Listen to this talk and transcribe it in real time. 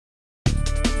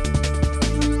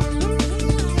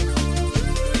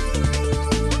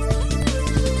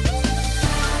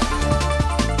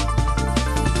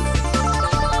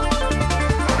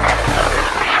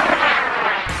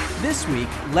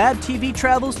Lab TV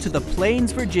travels to the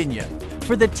Plains, Virginia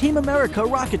for the Team America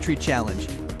Rocketry Challenge.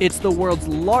 It's the world's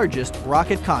largest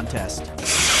rocket contest.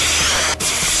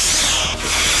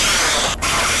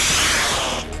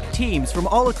 Teams from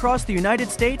all across the United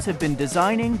States have been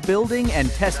designing, building, and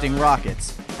testing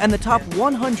rockets. And the top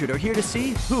 100 are here to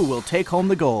see who will take home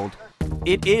the gold.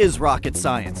 It is rocket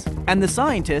science, and the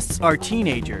scientists are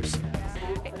teenagers.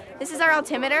 This is our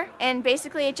altimeter, and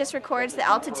basically it just records the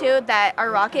altitude that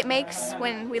our rocket makes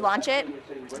when we launch it.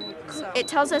 It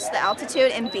tells us the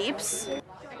altitude in beeps.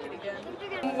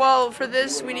 Well, for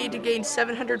this we need to gain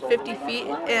 750 feet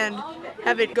and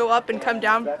have it go up and come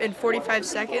down in 45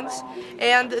 seconds.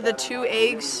 And the two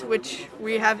eggs, which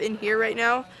we have in here right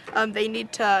now, they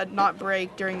need to not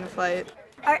break during the flight.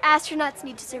 Our astronauts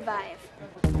need to survive.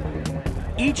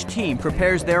 Each team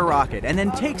prepares their rocket and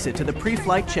then takes it to the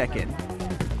pre-flight check-in.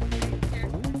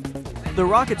 The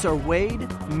rockets are weighed,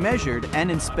 measured, and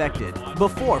inspected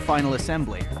before final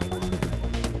assembly.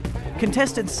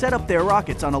 Contestants set up their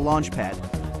rockets on a launch pad.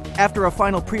 After a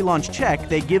final pre-launch check,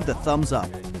 they give the thumbs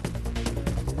up.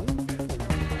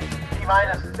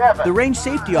 The range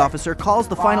safety officer calls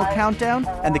the final countdown,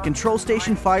 and the control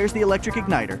station fires the electric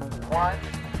igniter. 1,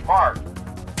 mark.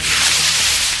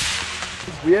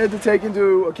 We had to take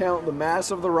into account the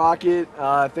mass of the rocket,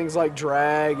 things like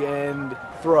drag and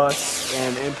thrust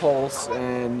and impulse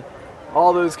and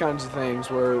all those kinds of things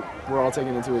were all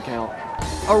taken into account.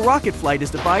 A rocket flight is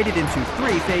divided into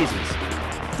 3 phases.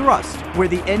 Thrust, where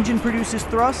the engine produces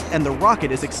thrust and the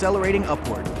rocket is accelerating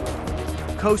upward.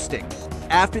 Coasting,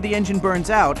 after the engine burns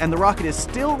out and the rocket is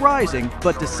still rising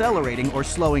but decelerating or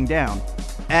slowing down.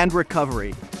 And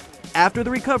recovery. After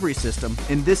the recovery system,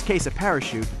 in this case a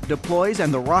parachute, deploys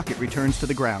and the rocket returns to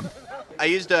the ground. I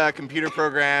used a computer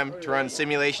program to run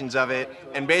simulations of it,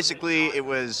 and basically it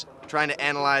was trying to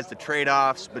analyze the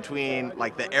trade-offs between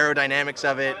like the aerodynamics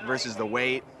of it versus the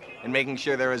weight, and making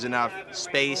sure there was enough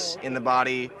space in the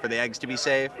body for the eggs to be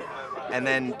safe, and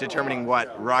then determining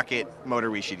what rocket motor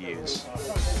we should use.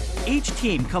 Each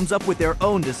team comes up with their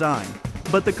own design,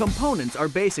 but the components are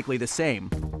basically the same.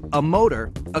 A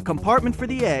motor, a compartment for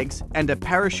the eggs, and a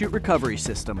parachute recovery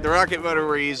system. The rocket motor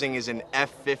we're using is an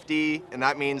F50, and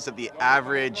that means that the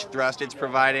average thrust it's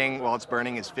providing while it's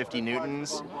burning is 50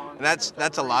 newtons. And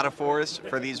that's a lot of force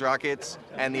for these rockets.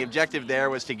 And the objective there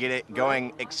was to get it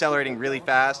going, accelerating really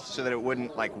fast so that it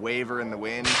wouldn't like waver in the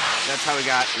wind. That's how we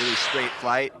got really straight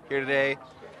flight here today.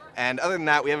 And other than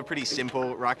that, we have a pretty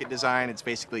simple rocket design. It's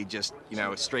basically just,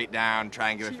 straight down,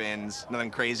 triangular fins,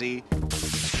 nothing crazy.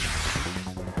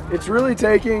 It's really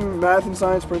taking math and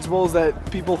science principles that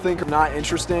people think are not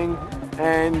interesting,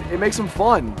 and it makes them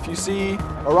fun. If you see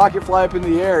a rocket fly up in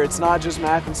the air, it's not just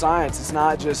math and science, it's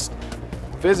not just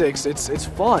physics, it's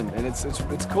fun, and it's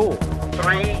cool.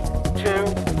 3, 2,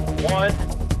 1,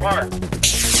 mark.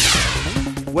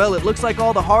 Well, it looks like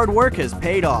all the hard work has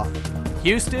paid off.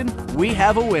 Houston, we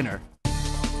have a winner.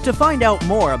 To find out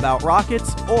more about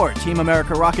rockets or Team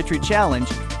America Rocketry Challenge,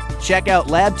 check out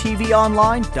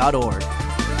labtvonline.org.